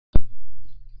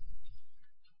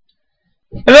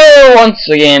Hello once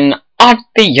again,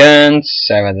 audience.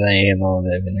 Sorry about that, a little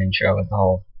bit of an intro with the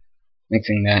whole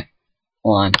mixing that.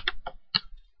 Hold on.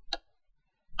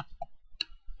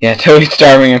 Yeah, Toby's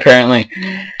starving apparently.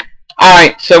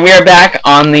 Alright, so we are back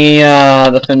on the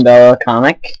Finbella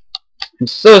comic. I'm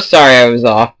so sorry I was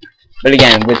off. But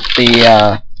again, with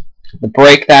the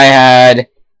break that I had,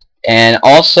 and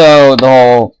also the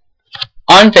whole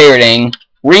unfavoriting,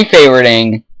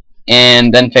 refavoriting,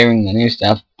 and then favoring the new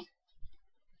stuff.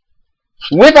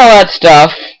 With all that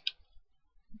stuff,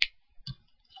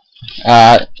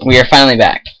 we are finally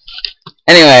back.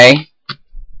 Anyway,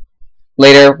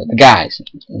 later with the guys.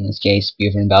 In this case,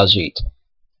 Buford and Baljeet.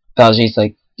 Baljeet's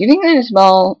like, do you think that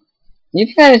Isabel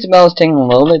is taking a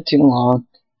little bit too long?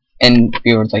 And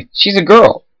Buford's like, she's a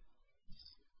girl.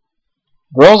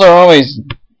 Girls are always,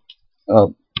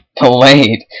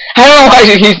 delayed. I don't know why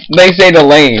they say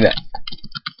delayed.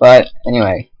 But,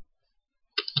 anyway.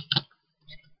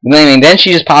 Then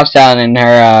she just pops out in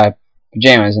her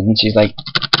pajamas and she's like,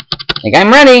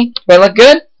 I'm ready. Do I look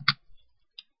good?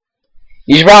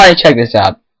 You should probably check this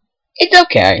out. It's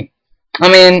okay.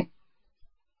 I mean,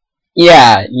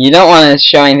 yeah, you don't want to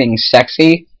show anything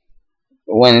sexy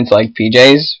when it's like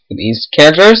PJs for these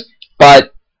characters,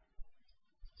 but,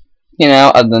 you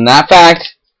know, other than that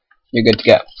fact, you're good to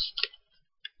go.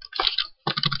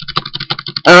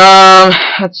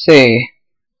 Let's see.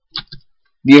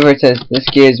 Viewer says, this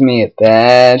gives me a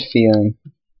bad feeling.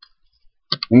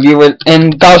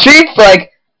 And Baljeet's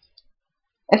like,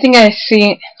 I think I've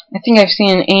seen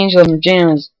an angel in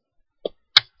pajamas.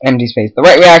 Empty space. The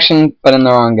right reaction, but in the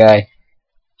wrong guy.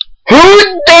 Who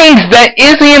thinks that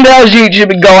Izzy and Baljeet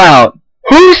should go out?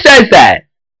 Who says that?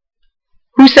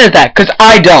 Who says that? Because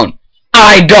I don't.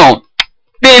 I don't.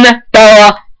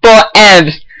 Finbella for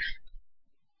Evs.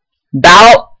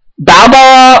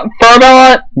 Farfan,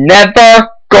 never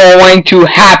going to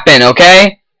happen,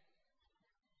 okay?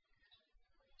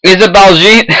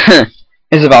 Baljeet?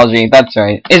 Baljeet, that's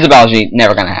right. Baljeet,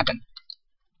 never gonna happen.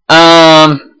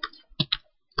 Well,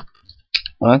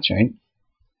 that's right.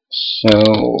 So,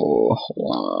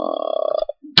 hold on.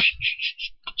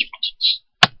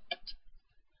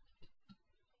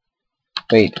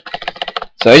 Wait.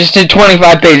 So I just did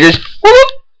 25 pages. Whoop!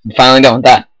 I'm finally done with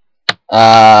that.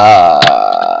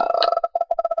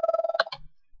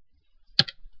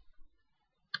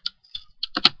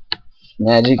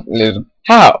 Magic little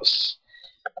house.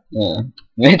 Yeah,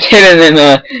 they did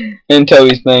it in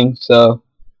Toby's thing. So,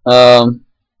 come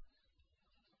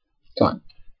on.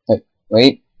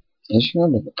 Wait. You should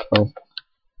go to the profile.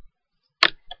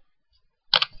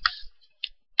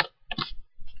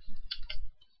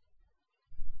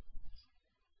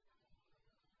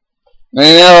 I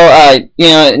know, you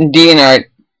know, in DNR,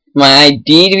 my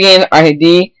ID to be an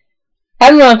ID. I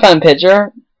haven't really found a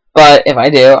picture, but if I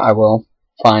do, I will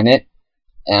find it,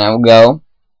 and I will go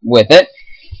with it.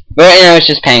 But right now, it's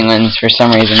just penguins for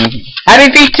some reason.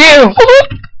 Happy Feet 2!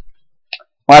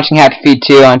 Watching Happy Feet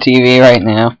 2 on TV right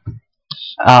now.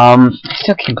 I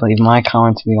still can't believe my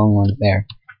comments are the only ones there.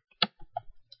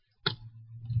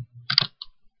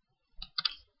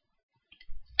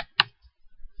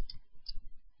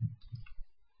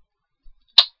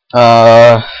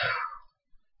 Let's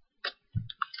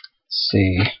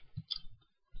see.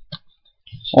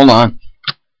 Hold on.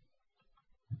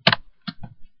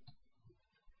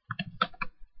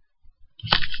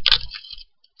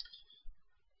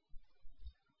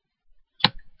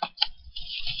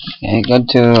 Okay, go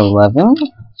to 11.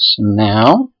 So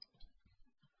now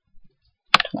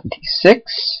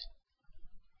 26.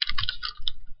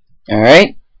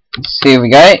 Alright. Let's see if we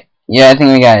got it. Yeah, I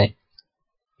think we got it.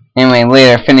 Anyway,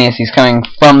 later, Phineas, he's coming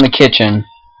from the kitchen.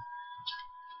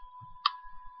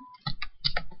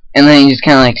 And then he just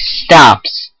kinda like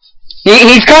stops.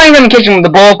 He's coming from the kitchen with a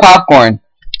bowl of popcorn.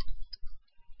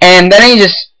 And then he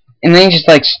just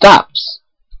like stops.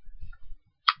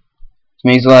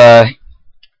 And he's like,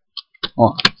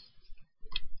 oh.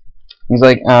 He's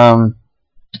like, I'm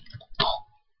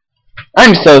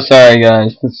so sorry,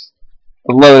 guys. The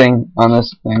loading on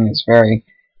this thing is very,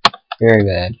 very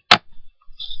bad.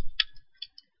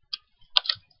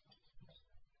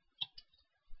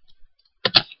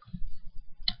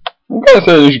 I'm gonna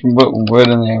say you can put wood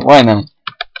in there. Why not?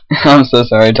 I'm so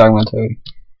sorry talking about Toby.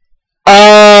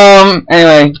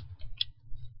 Anyway.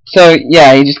 So,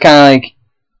 yeah, he just kinda like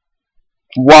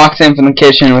walks in from the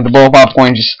kitchen with a bowl of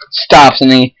popcorn, just stops,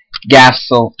 and he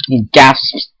gasps a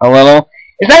little.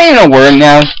 Is that even a word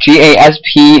now?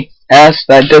 G-A-S-P-S?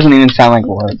 That doesn't even sound like a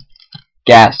word.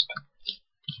 Gasp.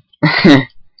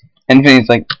 And Finney's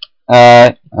like,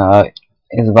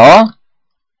 Isabella?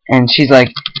 And she's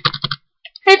like,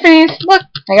 hey Phineas, look,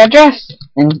 I got dressed.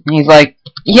 And he's like,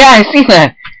 yeah, I see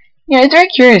that. Yeah, it's very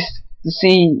curious to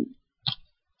see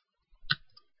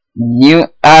you.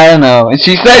 I don't know. And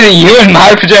she said you in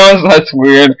my pajamas. That's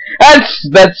weird.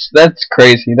 That's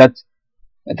crazy. That's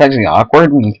actually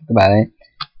awkward when you think about it.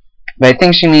 But I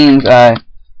think she means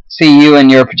see you in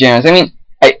your pajamas. I mean,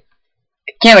 I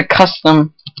can't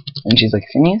accustom. And she's like,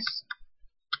 Phineas?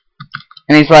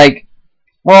 And he's like,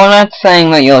 well, I'm not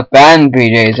saying that you look bad in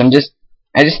PJs.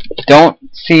 I just don't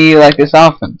see you like this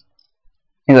often.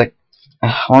 He's like,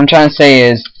 what I'm trying to say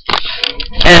is,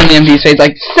 and the MP says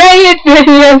like, say it,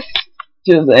 Phineas!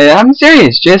 I'm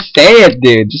serious. Just say it,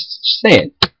 dude. Just say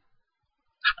it.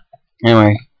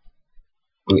 Anyway.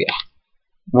 Oh yeah.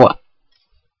 What?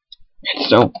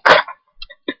 So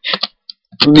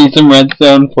we need some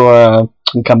redstone for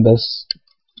compass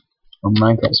from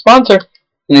Minecraft sponsor.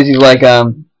 And Izzy's like,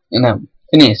 no,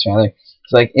 Phineas rather.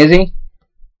 He's like, Izzy,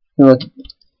 you look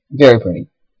very pretty.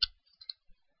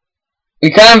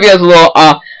 It kind of feels a little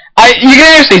you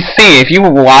can actually see if you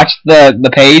watch the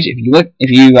page, if you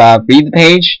read the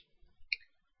page,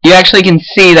 you actually can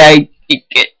see that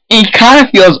it kind of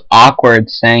feels awkward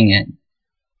saying it.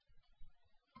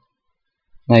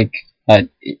 Like,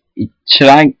 should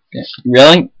I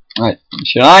really?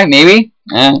 Should I? Maybe?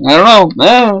 I don't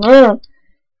know.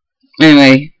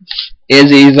 Anyway,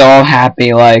 Izzy's all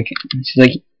happy, like, she's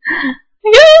like,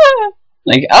 yeah!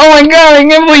 Like, oh my god, I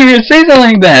can't believe you say something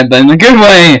like that, but in a good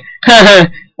way.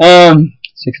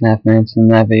 6.5 minutes and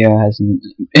that video hasn't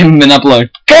even been uploaded.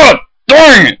 God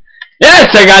darn it!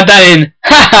 Yes, I got that in!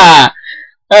 Haha!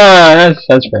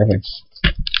 That's perfect.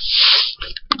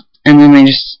 And then they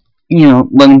just,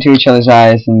 look into each other's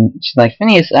eyes, and she's like,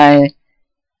 Phineas,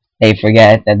 they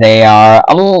forget that they are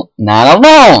not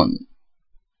alone.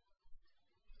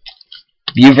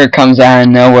 Buford comes out of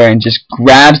nowhere and just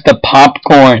grabs the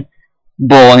popcorn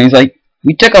bowl, and he's like,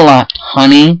 you took a lot,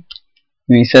 honey.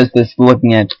 And he says this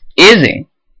looking at Izzy.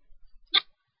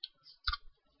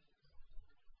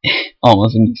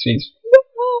 Almost in his face.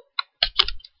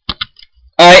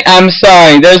 I'm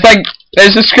sorry.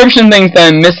 There's description things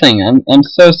that I'm missing. I'm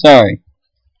so sorry.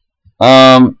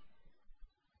 But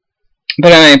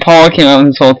anyway, Paola came out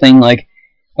with this whole thing like,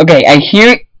 okay, I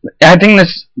think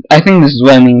this is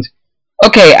what it means.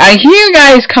 Okay, I hear you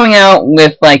guys coming out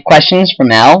with like questions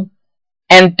from Elle,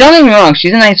 and don't get me wrong,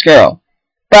 she's a nice girl,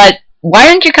 but why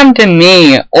don't you come to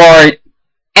me or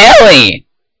Ellie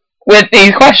with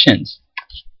these questions?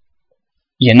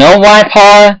 You know why,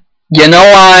 Paula? You know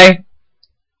why?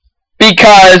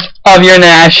 Because of your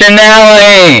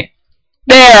nationality!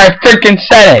 There, I freaking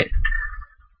said it!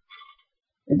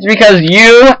 It's because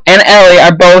you and Ellie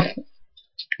are both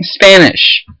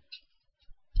Spanish.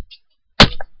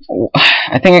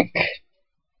 I think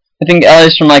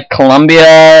Ellie's from like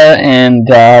Colombia and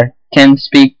can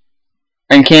speak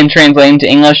and can translate into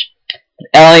English.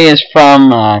 Ellie is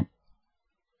from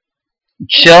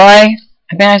Chile.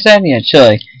 I think I said, yeah,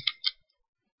 Chile.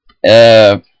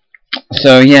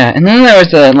 So yeah, and then there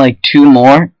was like two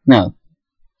more. No,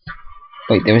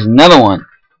 wait, there was another one,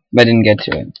 but I didn't get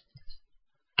to it.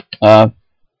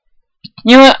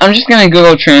 You know what? I'm just gonna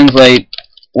Google Translate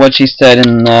what she said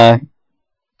in the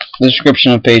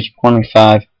description of page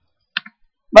 25.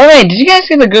 By the way, did you guys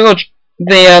get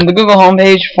the Google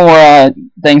homepage for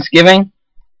Thanksgiving?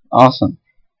 Awesome.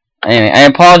 Anyway, I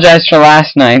apologize for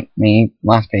last night.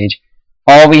 Last page.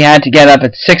 Paul, we had to get up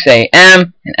at 6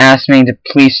 a.m. and asked me to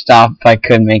please stop if I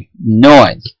could make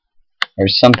noise. Or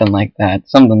something like that.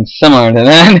 Something similar to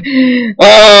that.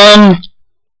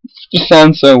 Just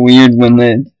sounds so weird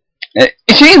when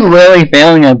she's really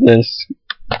failing at this.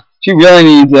 She really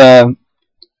needs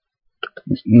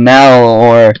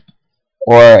Mel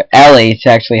or Ellie to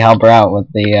actually help her out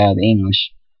with the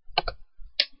English.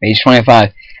 Page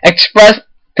 25.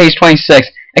 Page 26.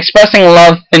 Expressing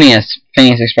love, Phineas.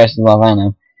 Phineas expresses love, I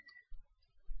know.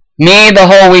 Me, the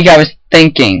whole week I was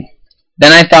thinking.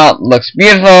 Then I thought, looks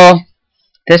beautiful.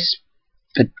 This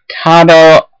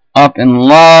potato up in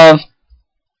love.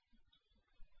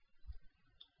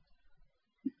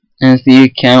 As the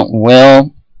account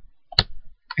will.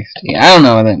 I don't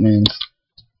know what that means.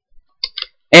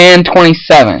 And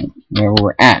 27, where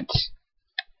we're at.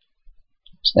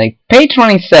 It's like, page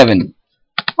 27.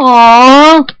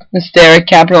 Aww, hysteric,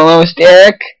 capital O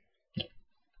hysteric.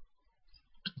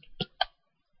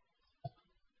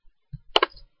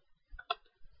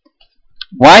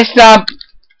 Why stop?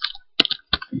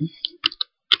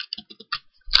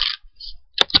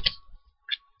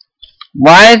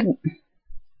 Why do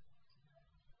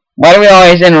we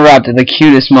always interrupt at the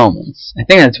cutest moments? I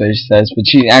think that's what she says, but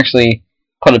she actually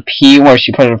put a P where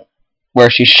she put a where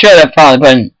she should have probably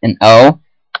put an O,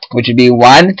 which would be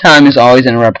why the time is always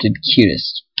interrupted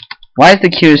cutest. Why is the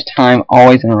cutest time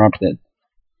always interrupted?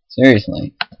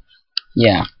 Seriously.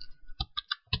 Yeah.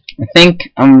 I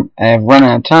think I've run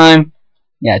out of time.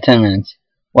 Yeah, 10 minutes.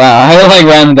 Wow, I like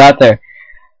rounded out there.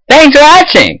 Thanks for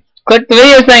watching! Click the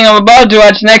video thing up above to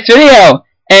watch the next video.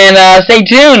 And stay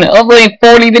tuned. Hopefully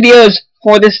 40 videos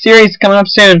for this series coming up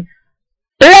soon.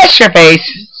 Bless your face.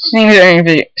 Sings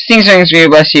video,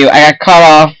 bless you. I got cut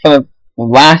off for the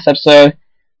last episode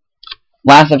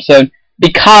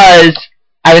because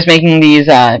I was making these,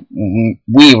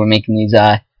 we were making these,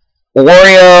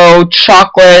 Oreo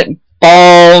chocolate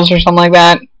balls or something like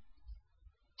that.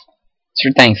 It's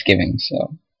for Thanksgiving,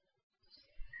 so.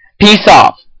 Peace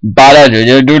off.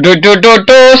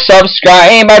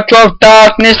 Subscribe out of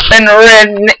darkness and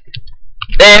redness.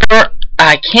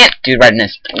 I can't do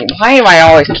redness. Why do I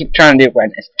always keep trying to do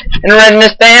redness? And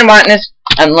redness and whiteness.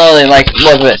 I'm literally like,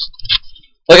 look at this.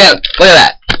 Look at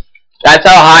that. That's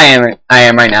how high I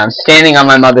am right now. I'm standing on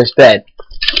my mother's bed.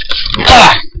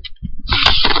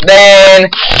 Then